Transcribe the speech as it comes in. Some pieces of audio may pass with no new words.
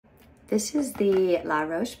This is the La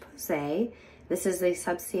Roche Posay. This is the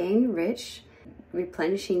Substiane Riche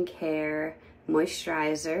Replenishing Care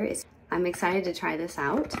Moisturizer. I'm excited to try this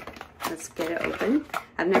out. Let's get it open.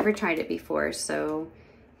 I've never tried it before, so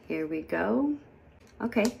here we go.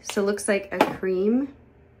 Okay, so it looks like a cream.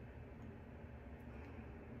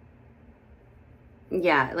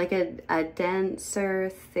 Yeah, like a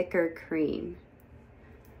denser, thicker cream.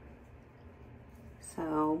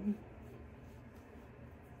 So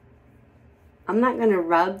I'm not gonna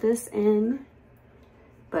rub this in,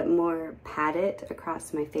 but more pat it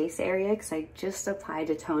across my face area because I just applied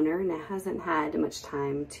a toner and it hasn't had much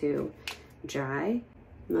time to dry.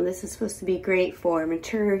 Now this is supposed to be great for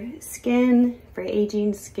mature skin, for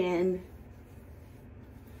aging skin.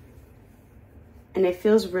 And it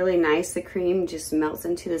feels really nice. The cream just melts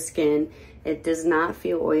into the skin. It does not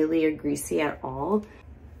feel oily or greasy at all.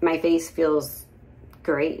 My face feels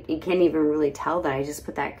great. You can't even really tell that I just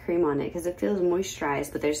put that cream on it because it feels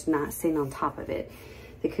moisturized, but there's not sitting on top of it.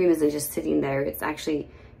 The cream isn't just sitting there. It's actually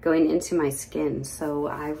going into my skin. So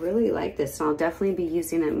I really like this and I'll definitely be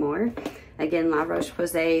using it more. Again, La Roche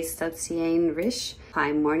Posay Substiane Riche.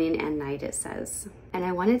 Apply morning and night, it says. And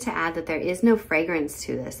I wanted to add that there is no fragrance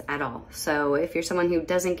to this at all. So if you're someone who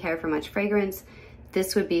doesn't care for much fragrance,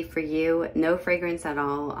 this would be for you. No fragrance at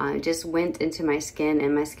all. It just went into my skin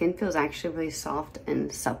and my skin feels actually really soft and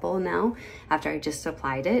supple now after I just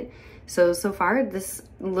applied it. So far this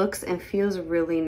looks and feels really nice.